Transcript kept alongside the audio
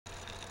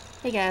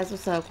Hey guys,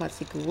 what's up?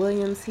 Quatika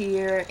Williams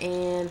here,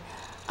 and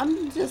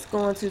I'm just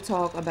going to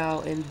talk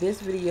about in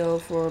this video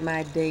for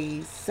my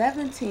day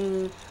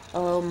 17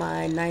 of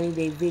my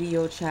 90-day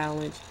video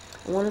challenge.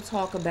 I want to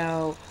talk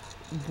about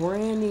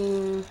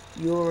branding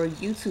your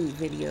YouTube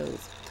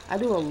videos. I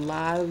do a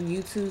lot of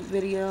YouTube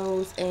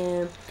videos,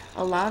 and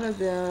a lot of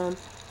them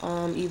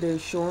either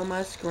showing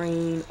my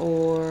screen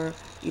or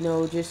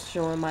just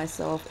showing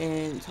myself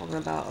and talking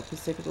about a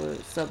particular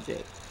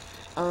subject.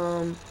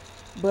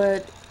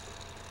 But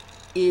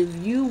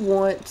if you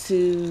want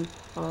to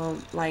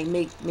like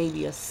make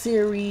maybe a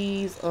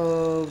series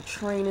of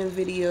training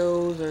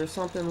videos or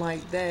something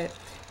like that,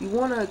 you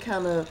want to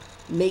kind of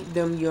make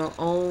them your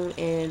own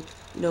and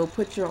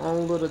put your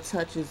own little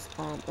touches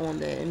on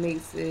that. It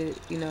makes it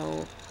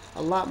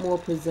a lot more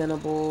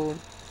presentable,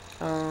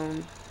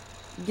 um,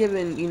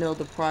 given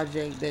the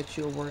project that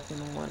you're working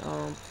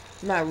on.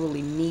 Not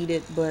really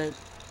needed, but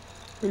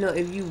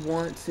if you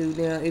want to.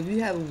 Now if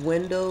you have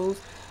Windows,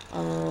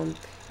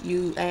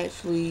 you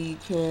actually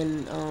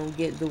can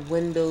get the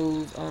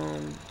Windows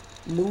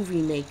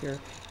movie maker,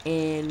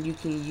 and you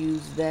can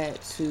use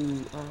that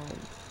to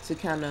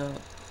kind of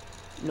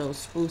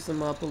spruce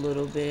them up a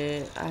little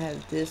bit. I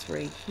have this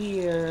right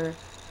here,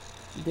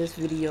 this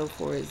video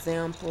for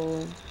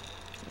example,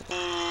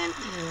 and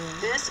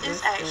this is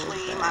let's go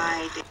actually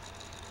back.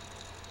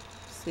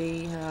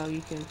 See how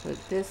you can put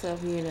this up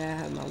here. Then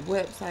I have my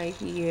website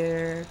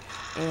here,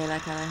 and I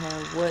kind of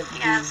have what the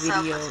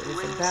video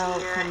is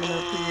about coming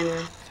up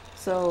here.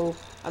 So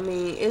I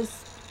mean,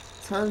 it's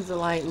tons of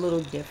like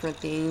little different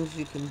things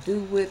you can do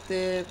with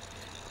it,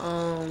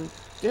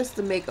 just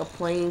to make a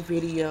plain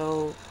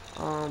video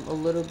a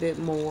little bit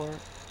more.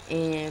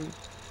 And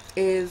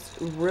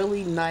it's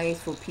really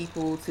nice for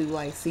people to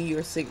like see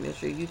your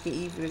signature. You can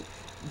even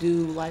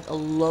do like a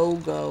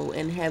logo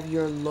and have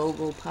your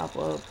logo pop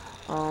up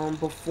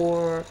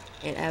before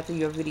and after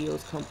your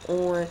videos come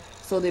on,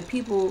 so that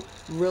people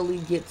really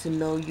get to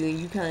know you, and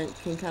you can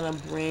kind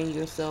of brand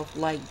yourself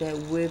like that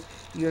with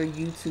your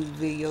YouTube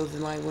videos.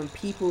 And like when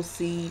people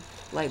see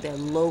like that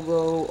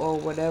logo or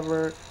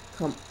whatever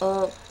come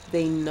up,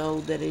 they know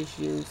that it's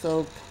you.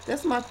 So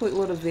that's my quick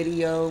little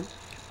video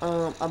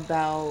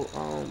about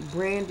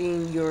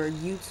branding your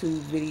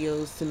YouTube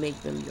videos to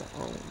make them your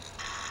own.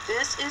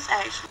 This is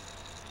actually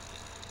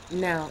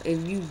Now,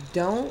 if you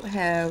don't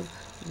have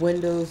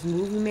Windows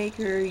Movie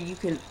Maker, you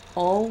can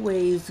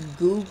always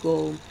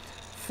Google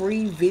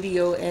free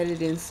video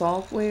editing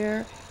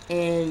software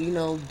and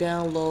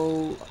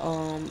download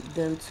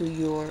them to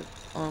your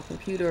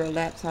computer or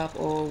laptop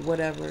or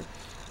whatever.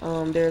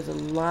 There's a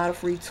lot of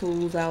free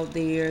tools out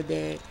there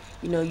that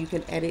you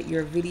can edit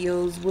your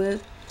videos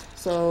with.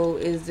 So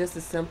it's just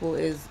as simple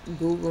as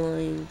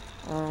Googling,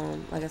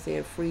 like I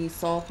said, free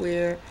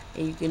software,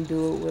 and you can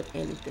do it with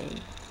anything.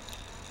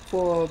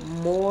 For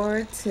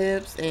more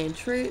tips and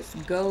tricks,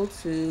 go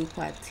to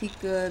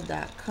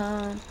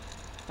quatika.com.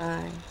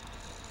 Bye.